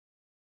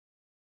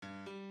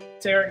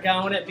It's Eric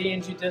Gowan at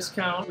B&G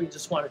Discount. We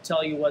just want to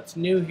tell you what's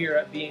new here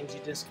at B&G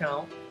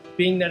Discount,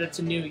 being that it's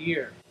a new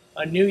year.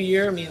 A new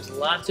year means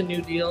lots of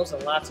new deals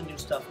and lots of new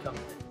stuff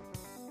coming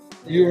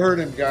in. You heard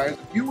him, guys.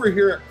 If you were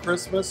here at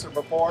Christmas or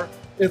before,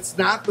 it's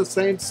not the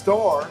same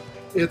store.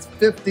 It's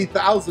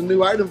 50,000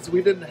 new items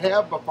we didn't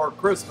have before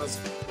Christmas.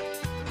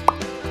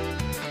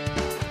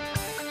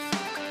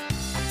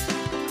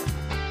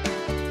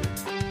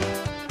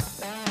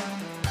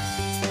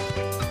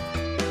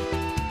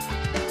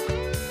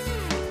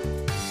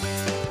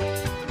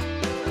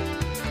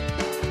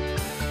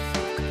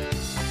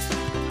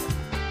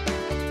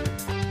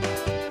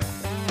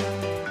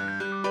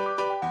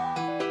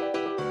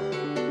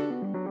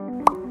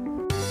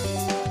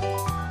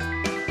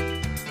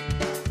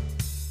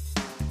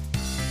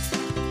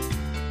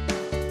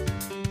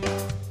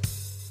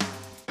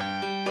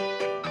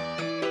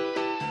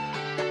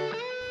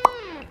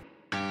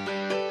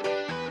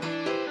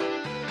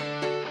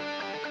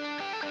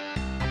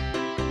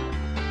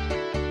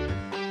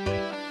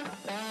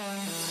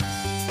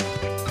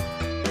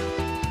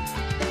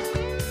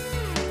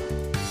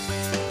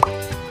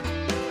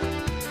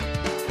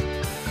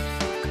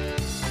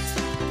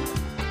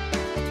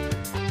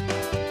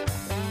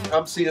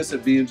 Come see us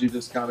at B&G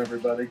Discount,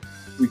 everybody.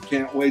 We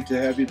can't wait to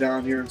have you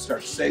down here and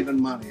start saving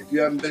money. If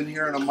you haven't been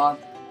here in a month,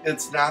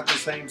 it's not the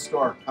same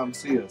store. Come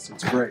see us.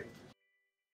 It's great.